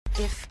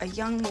If a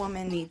young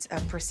woman needs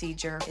a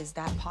procedure, is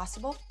that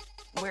possible?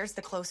 Where's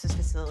the closest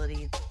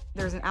facility?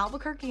 There's an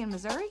Albuquerque in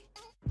Missouri?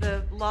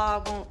 The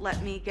law won't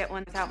let me get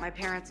one without my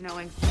parents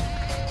knowing.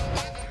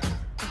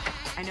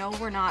 I know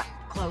we're not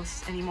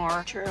close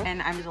anymore. True.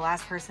 And I'm the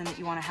last person that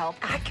you want to help.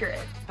 Accurate.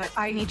 But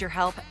I need your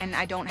help, and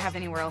I don't have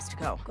anywhere else to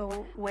go.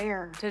 Go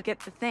where? To get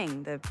the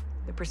thing, the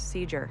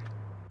procedure.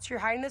 So you're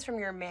hiding this from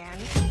your man,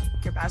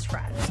 your best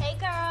friend, Hey,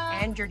 girl.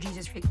 and your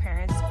Jesus freak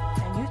parents.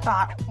 And you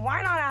thought,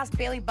 why not ask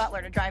Bailey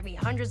Butler to drive me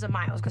hundreds of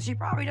miles? Because she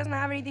probably doesn't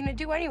have anything to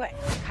do anyway.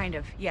 Kind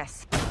of,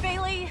 yes.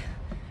 Bailey,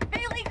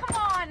 come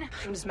on.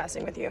 I'm just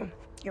messing with you.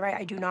 You're right,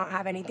 I do not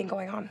have anything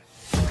going on.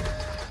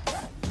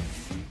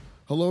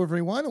 Hello,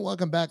 everyone, and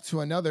welcome back to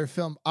another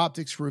Film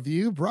Optics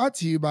review brought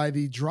to you by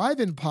the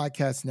Drive-In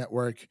Podcast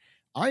Network.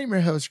 I am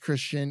your host,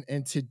 Christian,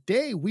 and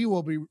today we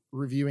will be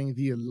reviewing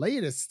the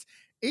latest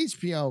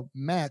HBO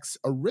Max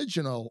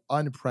original,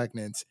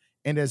 Unpregnant.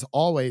 And as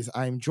always,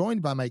 I'm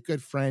joined by my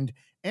good friend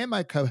and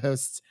my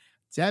co-host,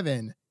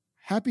 Devin.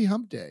 Happy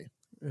Hump Day.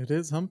 It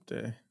is Hump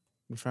Day.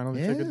 We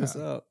finally figured this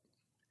out.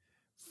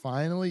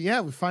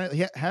 We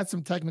finally had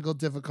some technical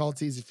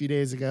difficulties a few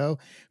days ago.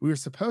 We were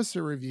supposed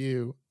to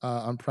review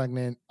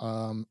Unpregnant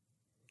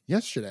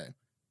yesterday.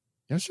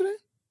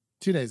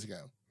 2 days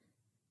ago.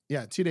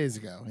 Yeah, 2 days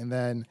ago. And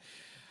then,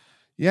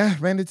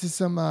 ran into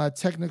some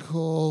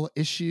technical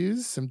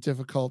issues, some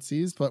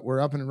difficulties, but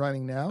we're up and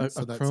running now.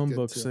 So that's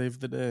Chromebook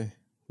saved the day.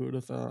 Who would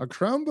have thought? A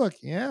Chromebook,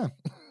 yeah.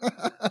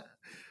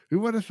 Who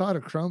would have thought a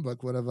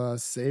Chromebook would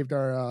have saved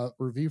our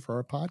review for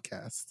our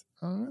podcast?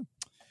 I don't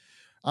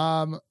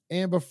know.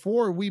 And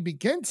before we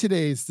begin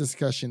today's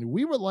discussion,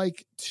 we would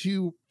like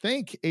to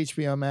thank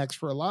HBO Max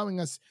for allowing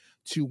us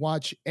to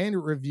watch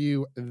and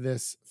review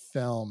this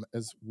film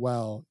as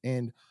well.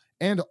 And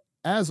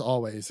as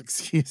always,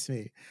 excuse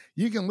me,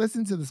 you can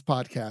listen to this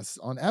podcast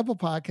on Apple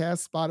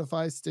Podcasts,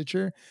 Spotify,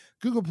 Stitcher,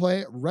 Google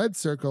Play, Red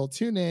Circle,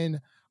 TuneIn,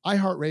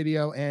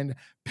 iHeartRadio, and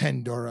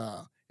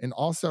Pandora. And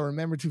also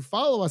remember to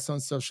follow us on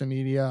social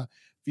media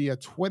via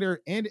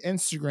Twitter and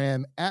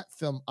Instagram at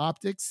Film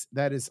Optics.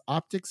 That is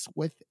Optics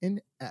with an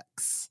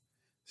X.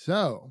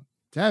 So,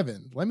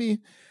 Devin, let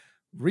me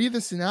read the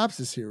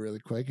synopsis here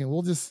really quick, and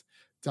we'll just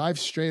dive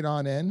straight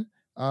on in.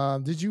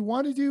 Did you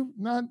want to do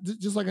not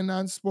just like a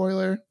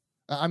non-spoiler?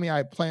 I mean,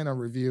 I plan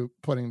on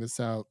putting this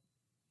out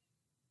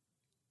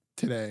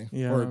today.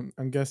 Yeah, or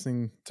I'm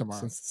guessing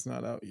tomorrow. Since it's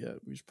not out yet,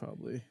 we should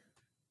probably.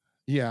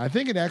 Yeah, I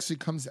think it actually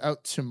comes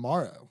out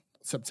tomorrow,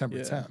 September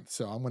 10th.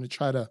 So I'm going to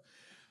try to,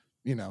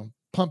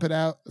 pump it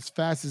out as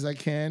fast as I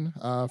can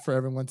for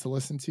everyone to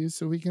listen to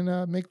so we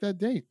can make that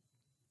date.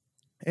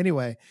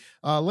 Anyway,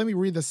 let me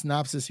read the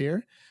synopsis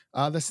here.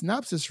 The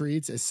synopsis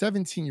reads, a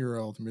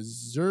 17-year-old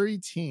Missouri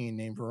teen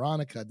named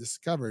Veronica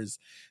discovers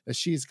that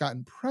she's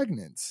gotten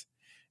pregnant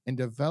and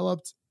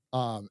developed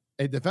a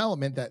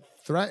development that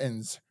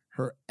threatens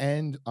her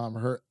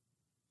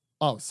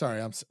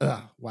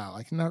wow,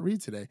 I cannot read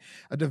today.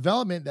 A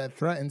development that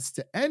threatens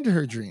to end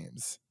her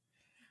dreams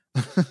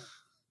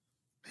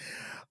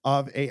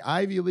of a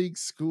Ivy League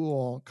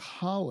school,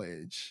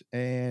 college,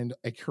 and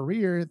a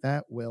career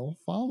that will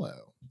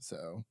follow.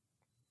 So,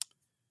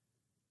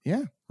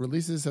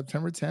 releases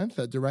September 10th.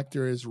 The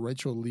director is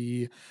Rachel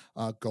Lee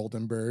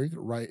Goldenberg.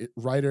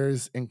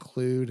 Writers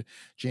include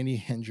Janie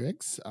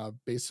Hendricks,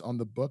 based on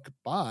the book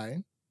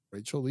by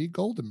Rachel Lee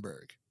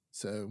Goldenberg.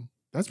 So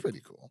that's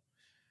pretty cool.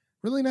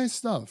 Really nice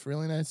stuff.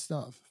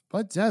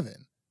 But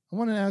Devin, I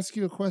want to ask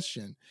you a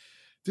question.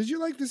 Did you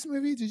like this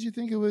movie? Did you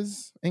think it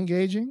was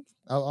engaging?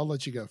 I'll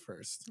let you go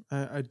first.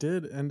 I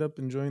did end up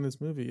enjoying this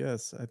movie.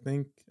 Yes, I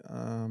think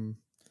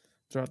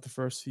throughout the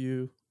first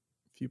few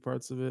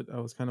parts of it, I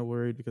was kind of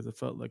worried because it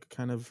felt like a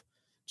kind of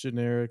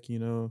generic,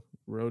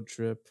 road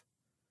trip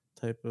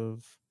type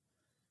of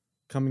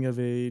coming of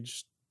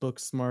age, book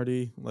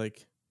smarty,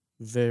 like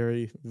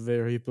very,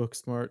 very book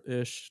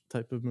smart-ish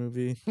type of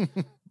movie.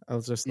 I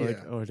was just like,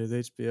 oh, it is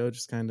HBO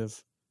just kind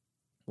of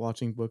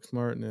watching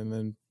Booksmart and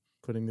then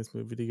putting this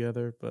movie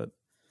together. But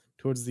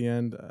towards the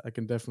end, I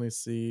can definitely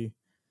see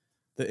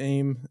the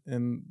aim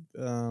and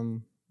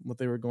what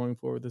they were going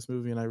for with this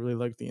movie, and I really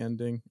liked the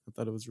ending. I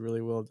thought it was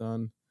really well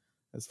done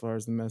as far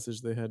as the message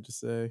they had to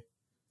say,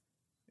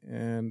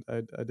 and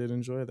I did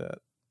enjoy that.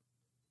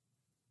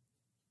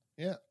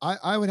 Yeah,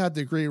 I would have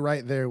to agree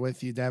right there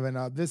with you, Devin.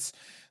 This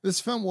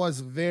film was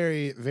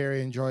very,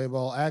 very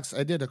enjoyable.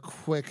 I did a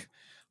quick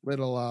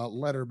little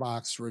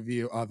letterbox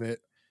review of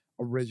it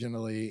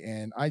originally,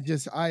 and I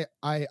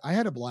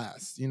had a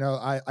blast.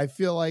 I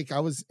feel like I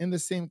was in the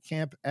same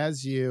camp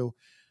as you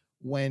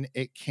when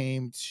it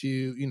came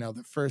to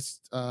the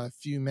first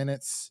few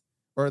minutes,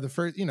 or the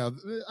first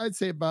I'd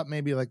say about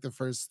maybe like the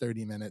first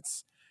 30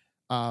 minutes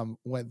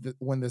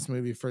when this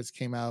movie first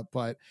came out.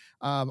 But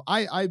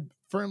I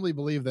firmly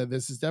believe that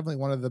this is definitely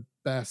one of the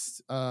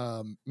best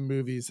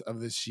movies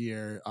of this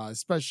year,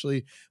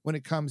 especially when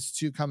it comes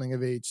to coming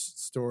of age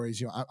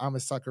stories. I'm a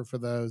sucker for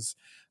those.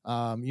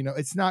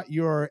 It's not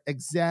your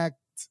exact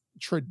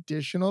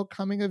traditional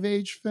coming of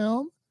age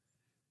film,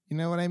 you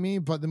know what I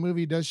mean? But the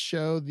movie does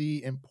show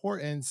the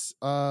importance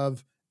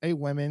of a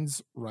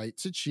woman's right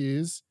to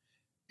choose,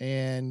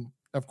 and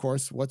of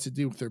course, what to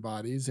do with their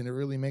bodies. And it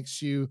really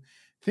makes you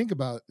think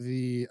about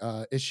the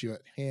issue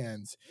at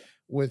hand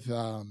with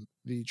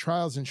the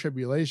trials and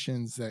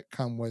tribulations that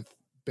come with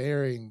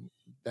bearing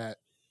that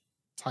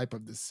type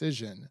of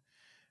decision,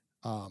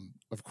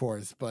 of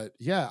course. But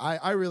yeah,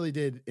 I really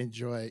did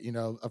enjoy it.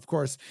 Of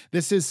course,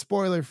 this is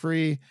spoiler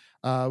free.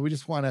 We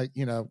just want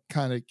to,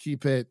 kind of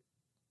keep it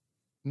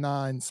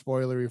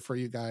non-spoilery for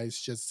you guys,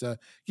 just to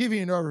give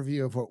you an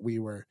overview of what we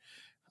were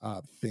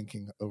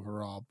thinking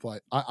overall.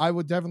 But I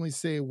would definitely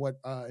say what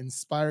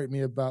inspired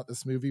me about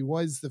this movie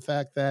was the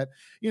fact that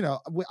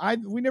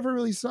we never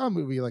really saw a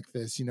movie like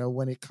this.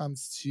 When it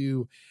comes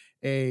to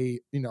a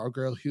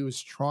girl who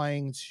is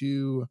trying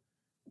to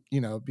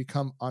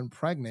become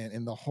unpregnant,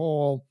 and the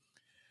whole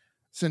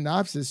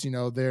synopsis,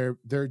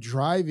 they're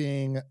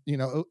driving,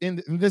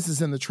 and this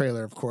is in the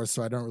trailer, of course,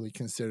 so I don't really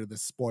consider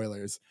this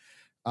spoilers.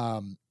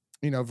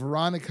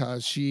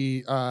 Veronica,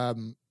 she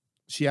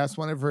asked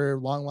one of her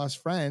long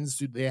lost friends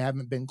who they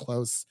haven't been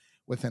close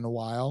within a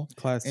while,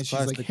 and she's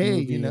like, hey,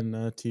 movie and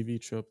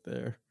TV trope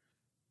there.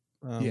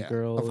 Yeah,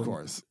 girl of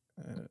course,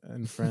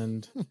 and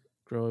friend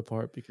grow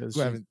apart because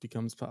she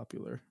becomes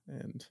popular.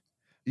 And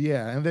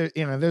yeah,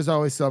 and there's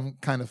always some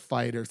kind of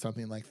fight or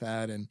something like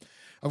that. And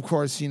of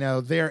course,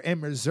 they're in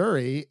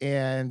Missouri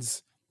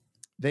and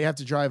they have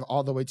to drive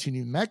all the way to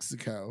New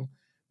Mexico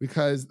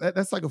because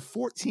that's like a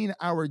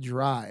 14-hour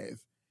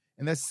drive,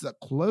 and that's the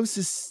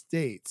closest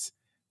state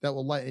that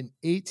will let an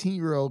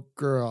 18-year-old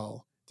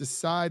girl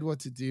decide what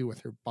to do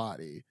with her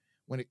body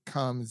when it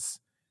comes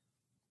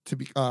to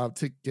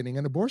getting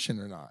an abortion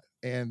or not.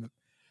 And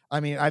I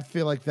mean, I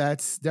feel like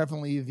that's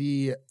definitely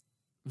the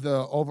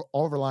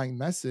overlying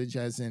message,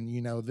 as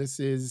in, this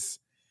is,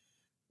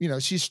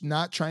 she's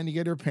not trying to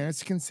get her parents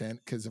to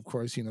consent because, of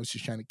course,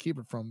 she's trying to keep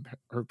it from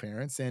her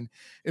parents, and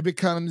it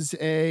becomes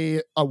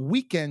a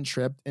weekend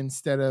trip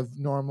instead of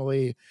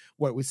normally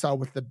what we saw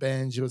with the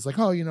binge. It was like,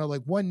 oh,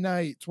 like one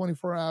night,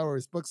 24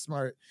 hours, book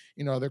smart.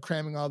 They're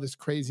cramming all this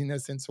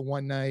craziness into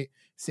one night.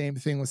 Same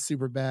thing with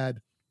Superbad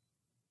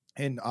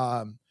and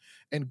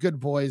Good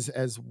Boys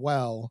as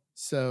well.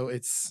 So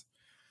it's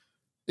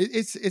I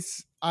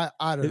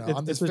don't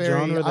know. It's a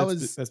genre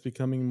that's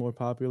becoming more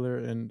popular,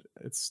 and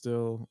it's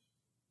still,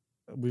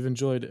 we've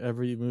enjoyed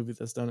every movie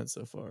that's done it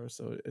so far,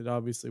 so it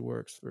obviously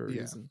works for a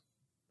reason.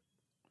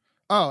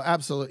 Oh,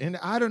 absolutely. And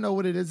I don't know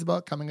what it is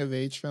about coming of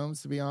age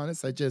films, to be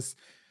honest. I just,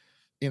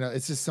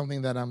 it's just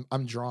something that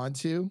I'm drawn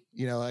to.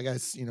 I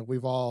guess,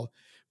 we've all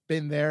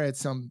been there at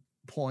some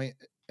point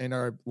in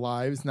our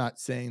lives, not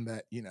saying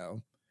that,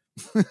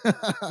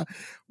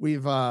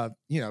 we've gotten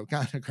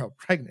a girl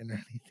pregnant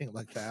or anything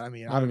like that. I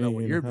mean, I don't know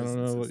what your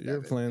business is, what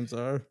your plans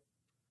are.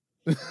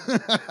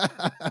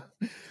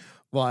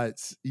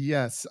 But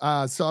yes,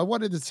 so I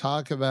wanted to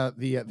talk about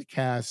the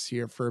cast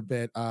here for a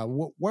bit.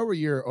 What were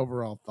your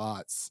overall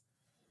thoughts?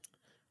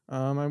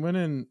 I went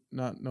in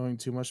not knowing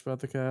too much about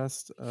the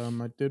cast.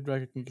 I did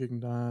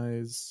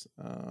recognize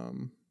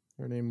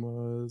her name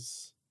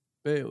was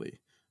Bailey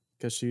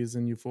because she's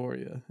in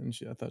Euphoria, and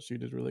I thought she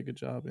did a really good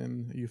job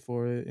in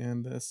Euphoria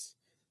and this.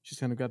 She's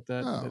kind of got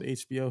that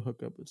HBO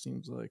hookup, it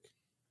seems like.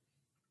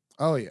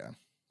 Oh yeah,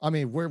 I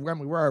mean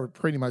we're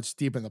pretty much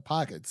deep in the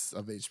pockets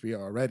of HBO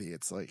already.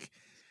 It's like,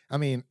 I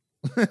mean,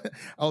 I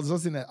was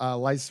listening to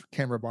Lights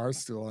Camera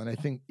Barstool, and I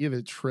think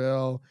either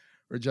Trill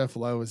or Jeff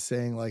Lowe was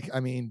saying, like, I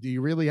mean, do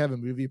you really have a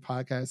movie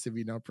podcast if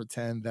you don't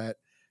pretend that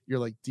you're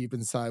like deep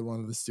inside one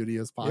of the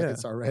studio's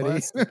pockets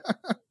already?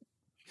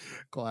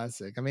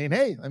 Classic. I mean,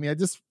 hey, I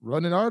just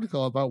wrote an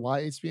article about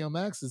why HBO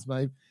Max is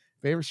my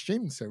favorite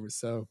streaming service.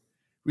 So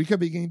we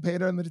could be getting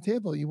paid under the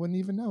table. You wouldn't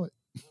even know it.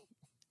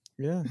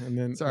 Yeah. And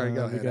then sorry,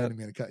 go ahead. I didn't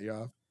mean to cut you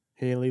off.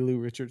 Haley Lou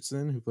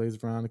Richardson, who plays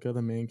Veronica,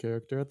 the main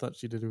character. I thought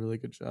she did a really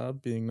good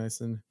job being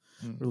nice and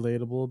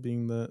relatable,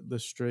 being the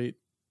straight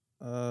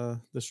guy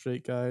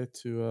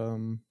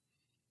to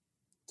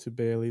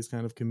Bailey's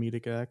kind of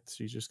comedic act.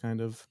 She's just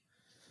kind of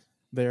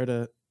there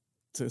to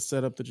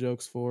set up the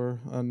jokes for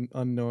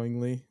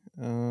unknowingly.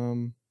 Yeah,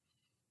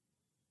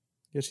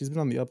 she's been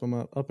on the up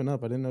and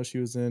up. I didn't know she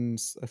was in.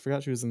 I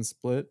forgot she was in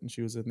Split, and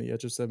she was in The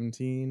Edge of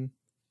 17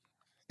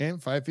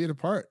 and 5 Feet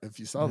Apart. If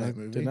you saw that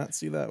movie, did not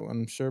see that one.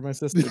 I'm sure my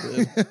sister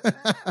did.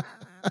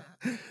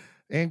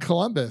 And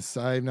Columbus,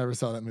 I never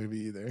saw that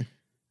movie either.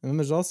 And then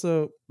there's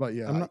also, but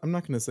yeah, I'm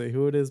not going to say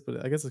who it is,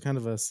 but I guess it's kind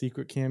of a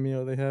secret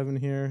cameo they have in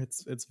here.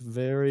 It's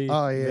very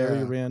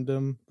very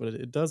random, but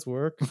it does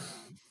work.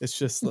 It's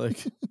just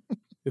like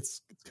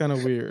it's kind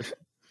of weird.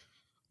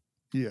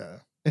 Yeah,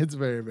 it's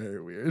very,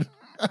 very weird.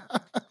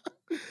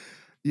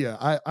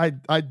 Yeah,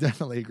 I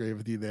definitely agree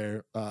with you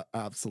there.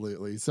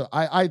 Absolutely. So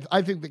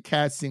I think the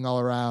casting all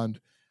around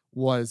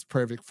was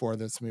perfect for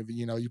this movie.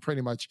 You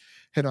pretty much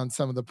hit on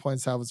some of the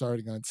points I was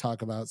already going to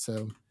talk about.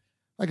 So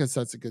I guess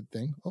that's a good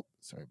thing. Oh,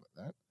 sorry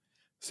about that.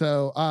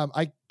 So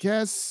I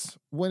guess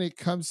when it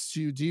comes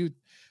to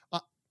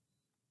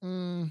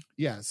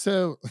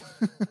so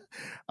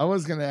I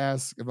was going to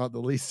ask about the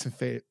least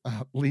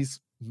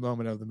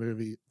moment of the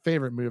movie,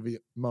 favorite movie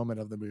moment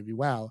of the movie.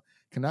 Wow,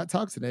 cannot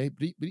talk today.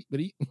 Bleep, bleep,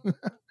 bleep.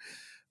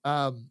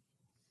 um,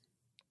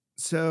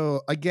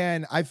 so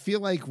again, I feel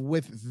like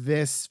with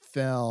this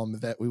film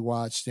that we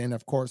watched, and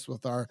of course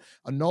with our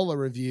Anola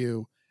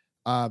review,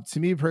 to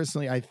me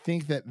personally, I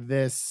think that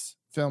this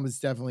film is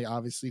definitely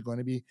obviously going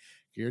to be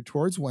geared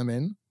towards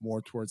women,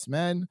 more towards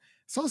men. I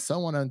saw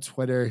someone on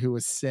Twitter who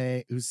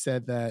said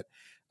that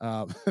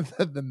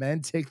the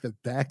men take the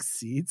back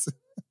seats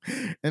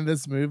in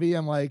this movie.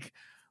 I'm like,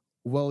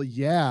 well,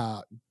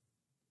 yeah.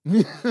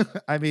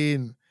 I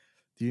mean,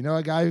 do you know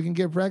a guy who can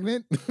get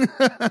pregnant?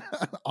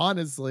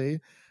 Honestly,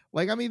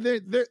 like, I mean,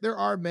 there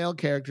are male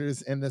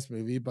characters in this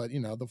movie, but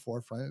the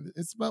forefront,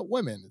 it's about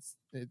women.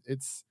 It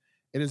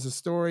is a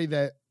story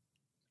that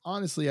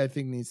honestly I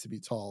think needs to be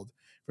told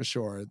for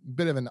sure. A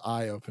bit of an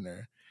eye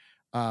opener.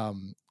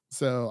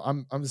 So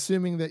I'm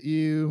assuming that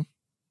you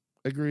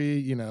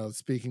agree.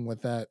 Speaking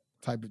with that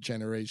type of Yeah, I'd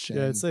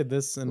generation, say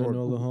this and or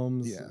Enola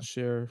Holmes yeah.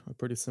 share a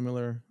pretty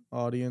similar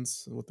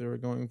audience, what they were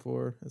going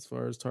for as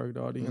far as target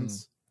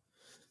audience.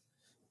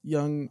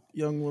 Young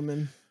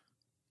women.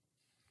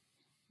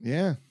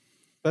 Yeah.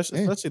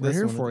 Hey, Especially we're this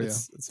here one. for you.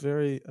 It's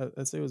very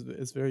I'd say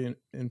it's very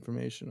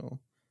informational.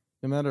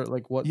 No matter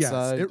like what Yes,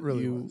 side it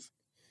really was.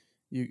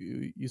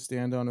 you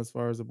stand on as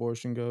far as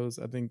abortion goes,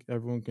 I think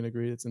everyone can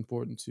agree it's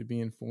important to be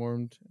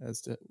informed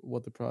as to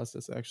what the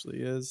process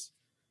actually is.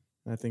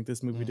 And I think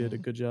this movie did a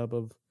good job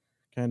of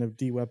kind of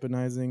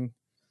de-weaponizing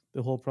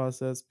the whole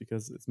process,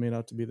 because it's made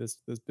out to be this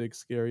big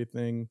scary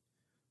thing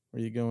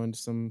where you go into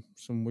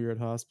some weird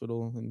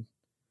hospital and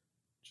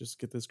just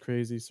get this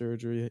crazy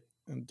surgery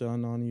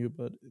done on you,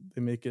 but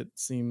they make it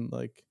seem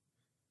like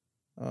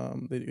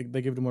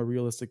they give it a more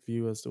realistic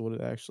view as to what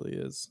it actually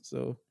is.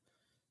 So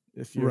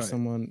if you're Right.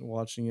 someone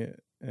watching it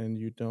and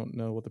you don't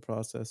know what the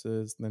process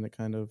is, then it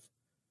kind of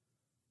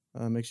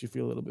makes you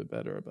feel a little bit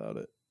better about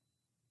it.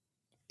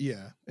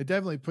 Yeah, it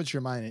definitely puts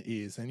your mind at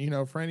ease.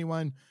 And for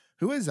anyone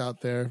who is out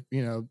there,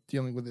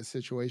 dealing with this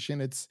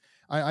situation,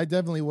 I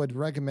definitely would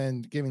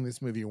recommend giving this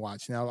movie a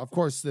watch. Now, of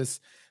course, this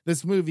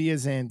movie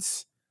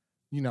isn't,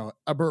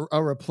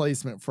 a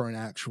replacement for an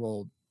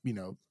actual,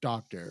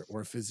 doctor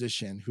or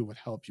physician who would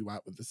help you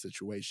out with the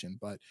situation,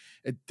 but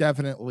it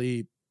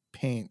definitely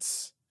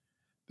paints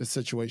the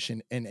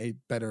situation in a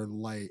better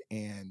light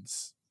and,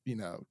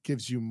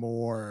 gives you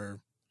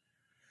more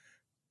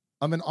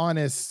of an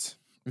honest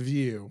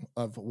view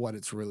of what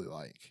it's really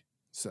like.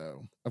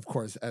 So, of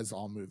course, as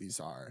all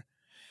movies are.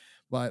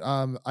 But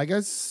I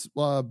guess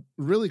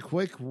really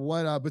quick,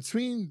 what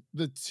between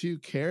the two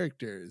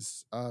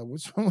characters,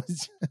 which one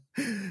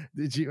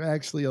did you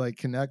actually like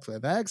connect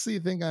with? I actually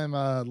think I'm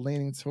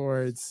leaning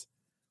towards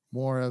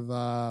more of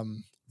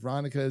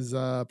Veronica's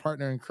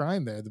partner in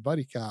crime there, the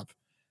buddy cop.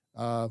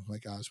 My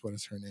gosh, what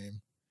is her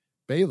name?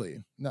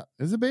 Bailey. No,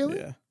 is it Bailey?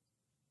 Yeah.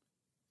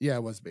 Yeah,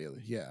 it was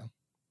Bailey. Yeah.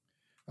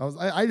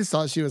 I just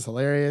thought she was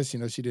hilarious.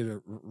 She did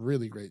a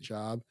really great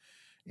job,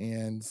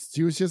 and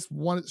she was just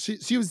one.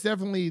 She was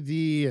definitely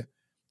the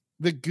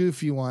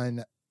goofy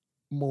one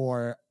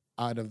more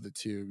out of the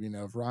two.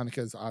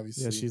 Veronica's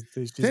obviously She's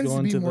tends to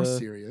going be to more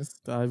serious.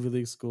 the Ivy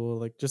League school,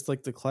 like just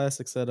like the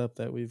classic setup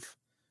that we've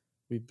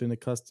been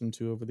accustomed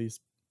to over these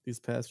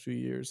past few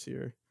years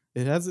here.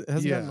 It hasn't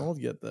gotten Yeah, old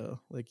yet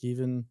though. Like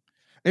even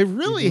it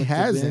really with the binge,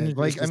 hasn't. it's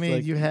Like, I just mean,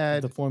 like you the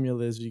had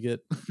formula is you get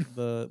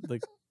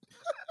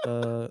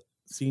the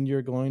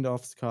senior going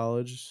off to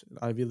college,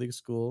 Ivy League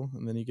school,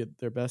 and then you get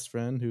their best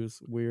friend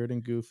who's weird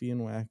and goofy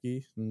and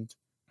wacky, and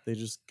they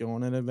just go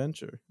on an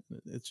adventure.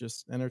 It's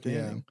just yeah.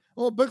 entertaining.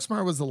 Well,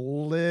 Booksmart was a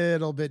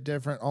little bit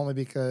different, only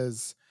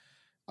because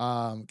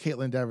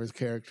Caitlin Dever's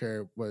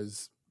character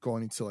was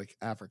going to like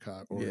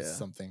Africa or Yeah.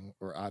 something,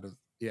 or out of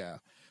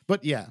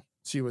but yeah,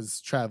 she was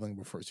traveling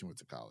before she went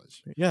to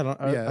college. Yeah,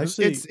 I Yeah,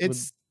 actually would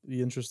it's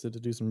be interested to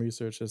do some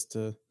research as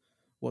to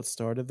what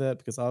started that,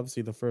 because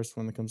obviously the first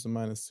one that comes to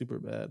mind is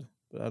Superbad,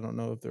 but I don't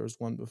know if there was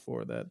one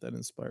before that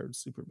inspired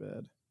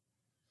Superbad.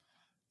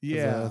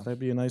 Because yeah, that'd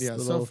be a nice yeah.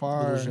 So little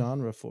far,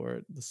 genre for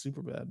it, the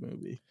Superbad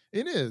movie.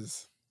 it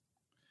is.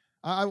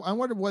 I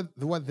wonder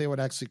what they would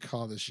actually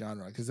call this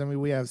genre, because I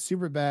mean we have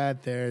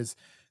Superbad, there's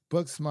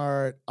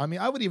Booksmart. I mean,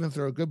 I would even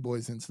throw Good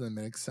Boys into the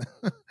mix,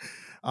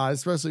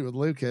 especially with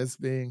Lucas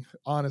being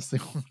honestly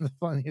one of the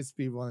funniest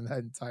people in that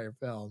entire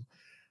film.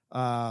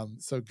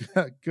 So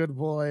Good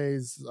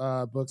Boys,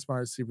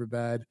 Booksmart,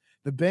 Superbad,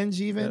 The Binge,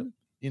 Yep. even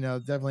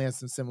definitely has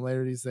some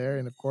similarities there,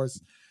 and of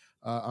course,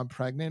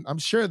 Unpregnant. I'm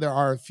sure there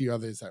are a few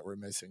others that we're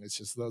missing. It's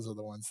just those are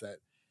the ones that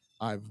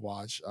I've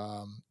watched.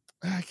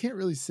 I can't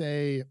really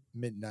say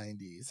mid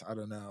 90s. I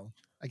don't know.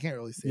 I can't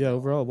really say Yeah, that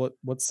overall, one.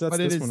 what sets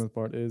But it this one is,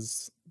 apart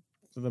is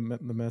the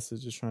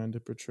message is trying to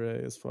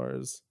portray as far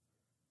as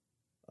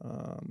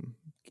um,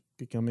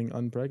 becoming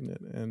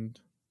unpregnant and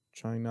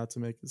trying not to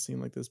make it seem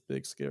like this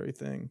big scary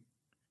thing.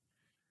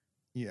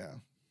 yeah,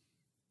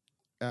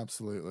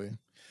 absolutely.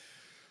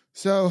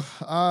 So,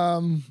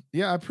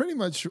 yeah, I pretty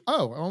much.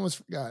 Oh, I almost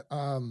forgot.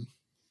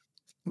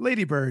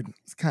 Lady Bird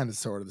is kind of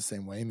sort of the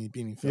same way. I mean,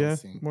 Beanie Yeah,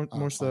 Feldstein.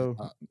 more so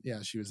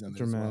Yeah, she was in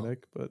there as well.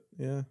 dramatic, but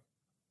yeah.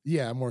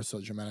 Yeah, more so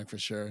dramatic for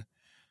sure.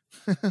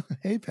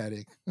 Hey,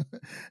 Patty.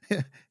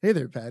 Hey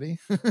there, Patty.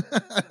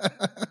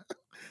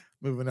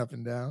 Moving up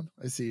and down.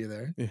 I see you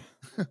there.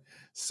 Yeah.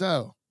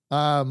 So,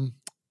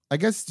 I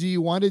guess, do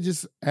you want to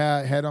just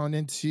head on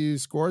into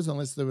scores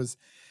unless there was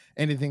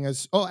anything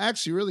else? Oh,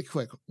 actually, really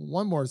quick,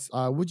 one more.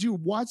 Would you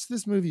watch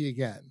this movie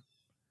again?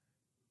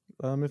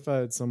 If I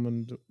had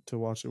someone to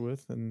watch it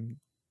with and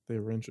they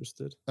were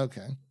interested.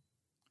 Okay.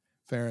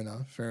 Fair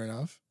enough. Fair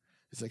enough.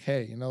 It's like,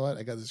 hey, you know what?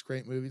 I got this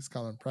great movie. It's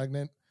called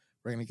Unpregnant.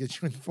 We're going to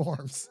get you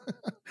informed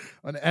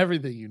on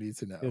everything you need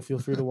to know. Yeah, feel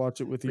free to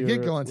watch it with Forget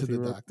your, going with to the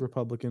your doctor.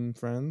 Republican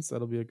friends.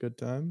 That'll be a good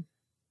time.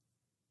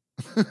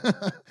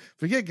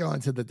 Forget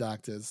going to the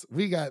doctors.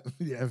 We got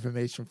the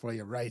information for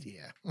you right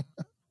here.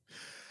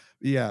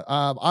 Yeah,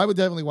 I would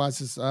definitely watch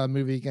this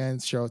movie again.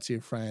 Show it to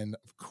your friend,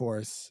 of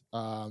course.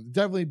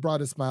 Definitely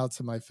brought a smile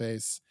to my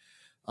face,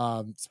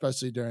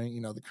 especially during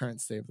the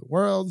current state of the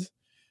world.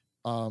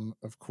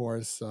 Of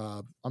course,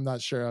 I'm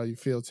not sure how you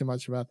feel too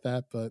much about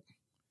that, but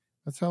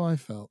that's how I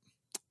felt.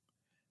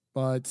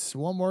 But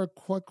one more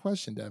quick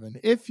question, Devin: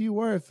 if you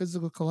were a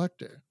physical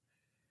collector,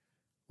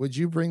 would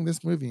you bring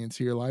this movie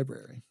into your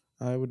library?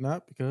 I would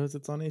not, because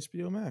it's on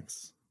HBO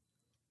Max.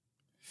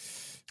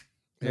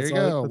 There you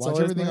go. That's Watch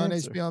always everything my on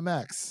answer. HBO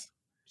Max.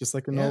 Just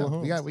like Yeah, Enola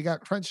Holmes. we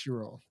got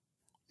Crunchyroll.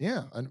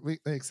 Yeah, and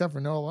except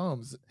for Noah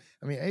Holmes.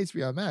 I mean,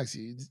 HBO Max,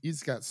 you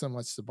just got so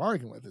much to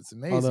bargain with. It's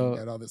amazing. Although, you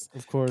got all this.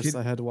 of course,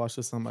 I had to watch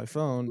this on my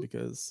phone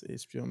because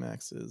HBO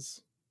Max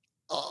is.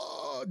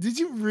 Oh, did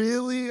you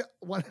really?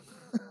 What?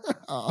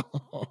 Oh.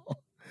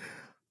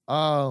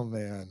 Oh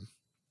man,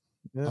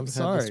 Yeah, I'm had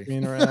sorry. the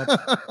screener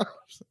app.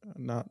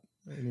 Not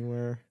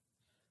anywhere.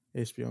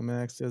 HBO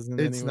Max isn't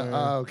It's anywhere.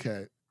 not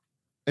okay.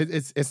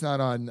 It's not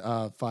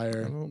on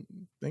Fire. I don't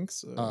think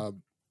so.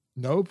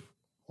 Nope.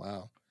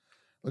 Wow.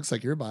 Looks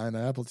like you're buying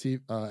an Apple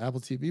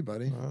TV,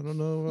 buddy. I don't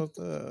know about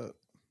that.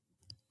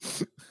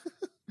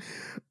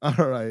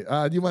 All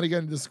right. Do you want to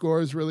get into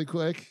scores really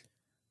quick?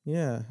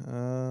 Yeah.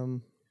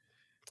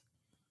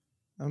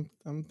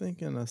 I'm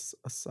thinking a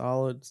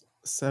solid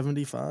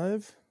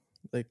 75.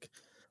 Like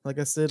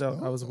I said,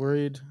 I was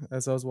worried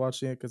as I was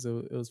watching it because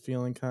it was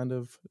feeling kind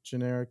of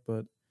generic,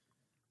 but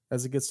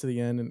as it gets to the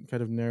end and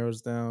kind of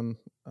narrows down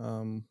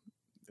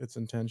its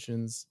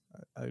intentions,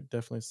 I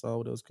definitely saw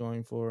what it was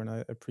going for, and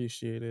I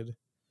appreciated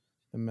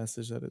the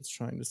message that it's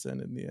trying to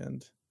send in the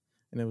end,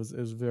 and it was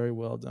very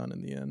well done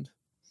in the end.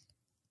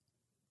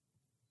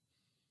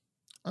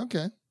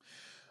 Okay,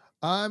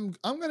 I'm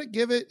gonna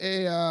give it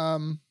a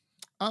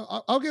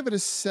I'll give it a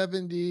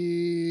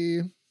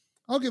 70.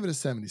 I'll give it a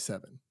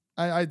 77.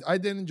 I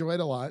did enjoy it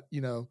a lot.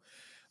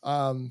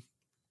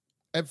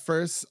 At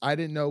first I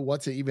didn't know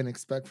what to even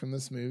expect from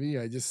this movie.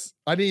 I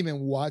didn't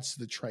even watch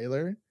the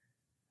trailer,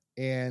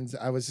 and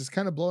I was just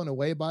kind of blown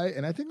away by it.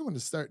 And I think I'm going to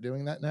start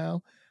doing that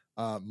now,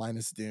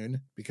 minus Dune,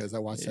 because I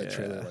watched that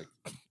trailer like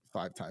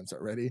 5 times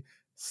already.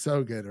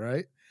 So good,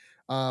 right?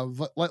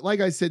 But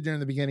like I said during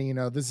the beginning,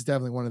 this is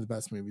definitely one of the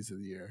best movies of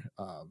the year.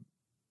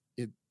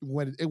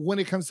 When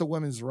it comes to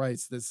women's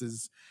rights,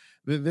 this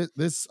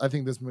I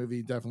think this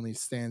movie definitely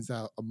stands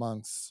out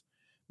amongst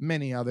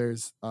many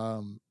others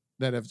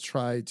that have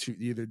tried to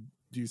either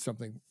do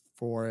something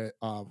for it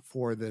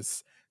for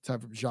this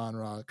type of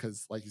genre.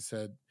 Because, like you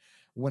said,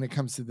 when it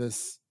comes to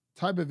this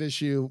type of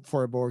issue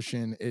for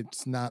abortion,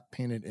 it's not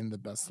painted in the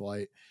best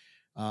light,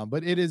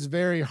 but it is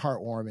very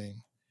heartwarming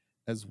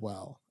as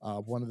well.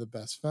 One of the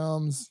best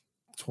films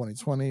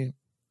 2020,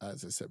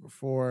 as I said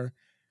before.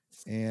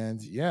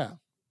 And yeah,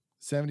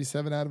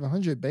 77 out of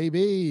 100,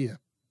 baby.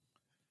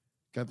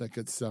 Got that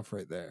good stuff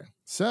right there.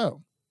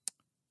 So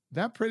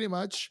that pretty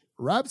much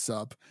wraps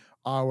up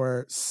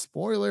our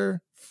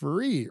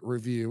spoiler-free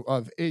review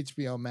of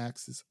HBO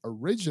Max's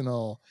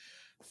original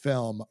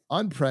film,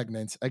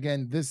 Unpregnant.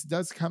 Again, this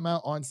does come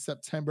out on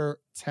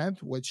September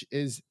 10th, which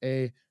is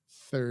a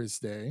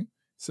Thursday.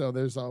 So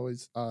there's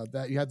always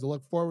that you have to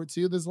look forward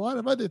to. There's a lot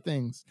of other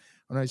things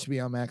on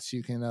HBO Max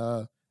you can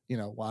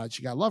watch.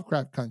 You got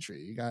Lovecraft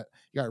Country. You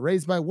got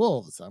Raised by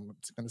Wolves. I'm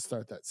going to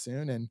start that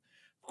soon. And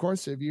of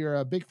course, if you're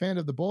a big fan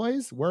of The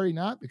Boys, worry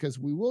not, because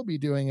we will be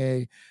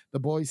doing The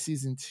Boys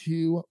season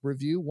 2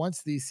 review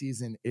once the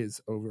season is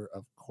over.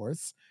 Of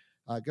course,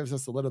 gives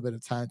us a little bit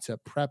of time to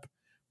prep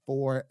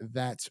for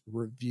that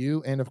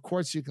review. And of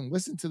course, you can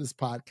listen to this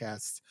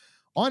podcast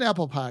on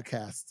Apple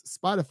Podcasts,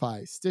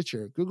 Spotify,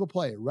 Stitcher, Google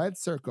Play, Red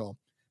Circle,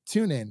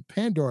 TuneIn,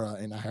 Pandora,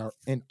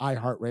 and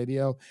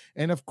iHeartRadio.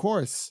 And of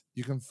course,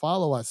 you can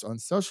follow us on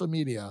social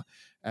media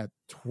at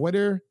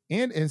Twitter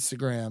and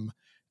Instagram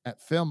at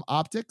Film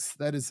Optics.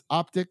 That is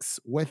Optics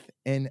with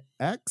an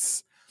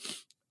X.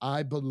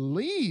 I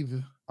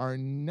believe our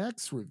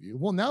next review,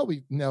 well, now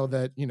we know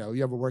that, you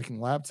have a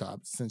working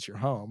laptop since you're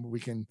home.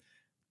 We can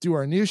do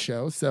our new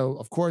show. So,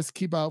 of course,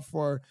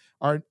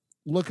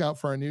 look out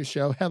for our new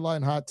show,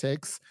 Headline Hot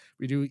Takes.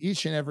 We do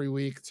each and every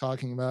week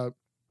talking about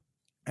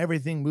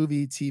everything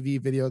movie, TV,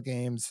 video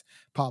games,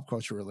 pop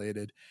culture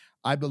related.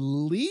 I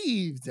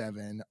believe,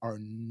 Devin, our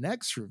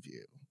next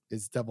review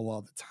is Devil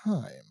All the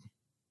Time.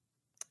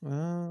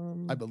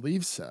 I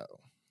believe so.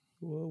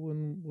 Well,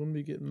 when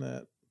we getting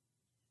that?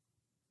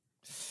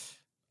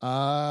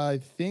 I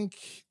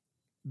think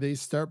they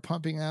start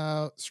pumping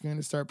out. Screen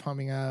to start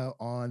pumping out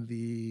on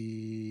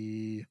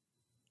the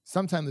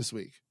sometime this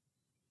week.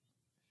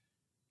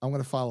 I'm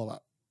going to follow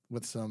up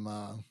with some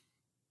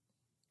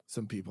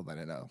people that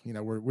I know. You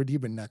know, we're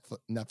deep in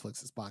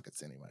Netflix's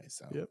pockets anyway.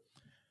 So, Yep.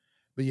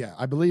 But yeah,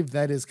 I believe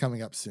that is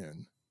coming up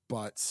soon.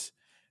 But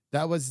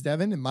that was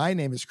Devin, and my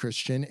name is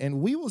Christian,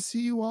 and we will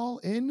see you all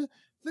in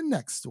the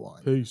next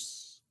one.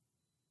 Peace.